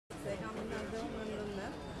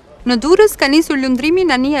Në Durrës ka nisur lundrimi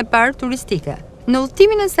në anija e parë turistike. Në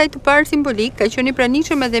udhëtimin e saj të parë simbolik ka qenë i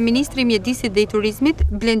pranishëm edhe ministri i mjedisit dhe i turizmit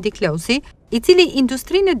Blendi Klosi, i cili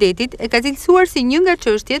industrinë e detit e ka cilësuar si një nga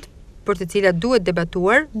çështjet për të cilat duhet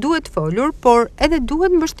debatuar, duhet folur, por edhe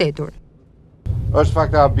duhet mbështetur. Është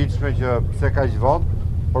fakt e habitshme që pse kaq vonë,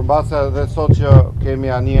 por mbase edhe sot që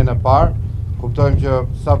kemi anijen e parë, kuptojmë që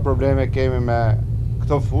sa probleme kemi me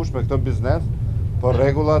këtë fushë, me këtë biznes, por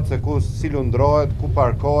rregullat se ku si lundrohet, ku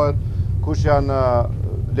parkohet, kush janë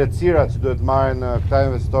lehtësirat që duhet marrin këta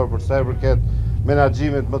investitorë për sa i përket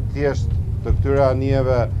menaxhimit më të thjeshtë të këtyre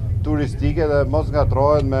anijeve turistike dhe mos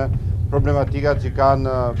ngatrohet me problematikat që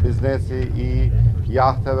kanë biznesi i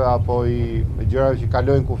jahteve apo i gjërave që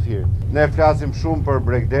kalojnë kufirin. Ne flasim shumë për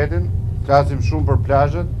Bregdetin, flasim shumë për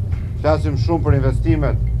plazhet, flasim shumë për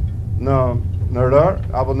investimet në rër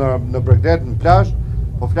apo në Bregdet, në plazh,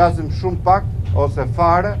 po flasim shumë pak ose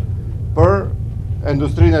fare për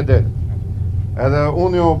industrinë e detit. Edhe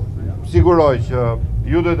unë ju siguroj që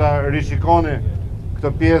ju duhet ta rishikoni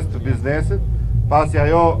këtë pjesë të biznesit, pasi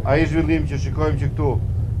ai zhvillim që shikojmë që këtu,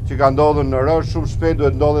 që ka ndodhur në rër, shumë shpejt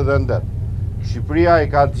duhet ndodhi edhe në det. Shqipëria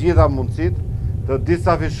i ka të gjitha mundësitë të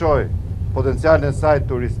disafishojë potencialin e saj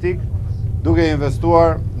turistik duke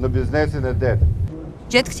investuar në biznesin e detit.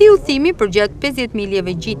 Gjatë këtij udhëtimi përgjatë 50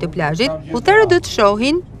 miljeve gjitë të plazhit, udhëtarët do të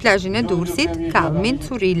shohin plazhin e Durrësit, Kallmin,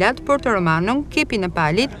 Currilat, Porto Romanon, Kepin e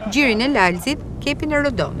Palit, Gjirin e Lalësit, Kepin e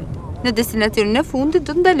Rodonit. Në destinacionin e fundit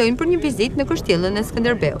do të ndalojnë për një vizitë në Kështjellën e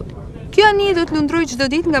Skënderbeut. Kjo anije do të lundrojë çdo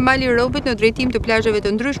ditë nga mali i Robit në drejtim të plazheve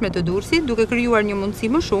të ndryshme të Durrësit, duke krijuar një mundësi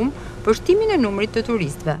më shumë për shtimin e numrit të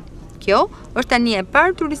turistëve. Kjo është anija e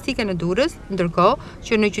parë turistike në Durrës, ndërkohë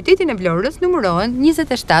që në qytetin e Vlorës numërohen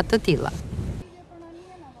 27 të tilla.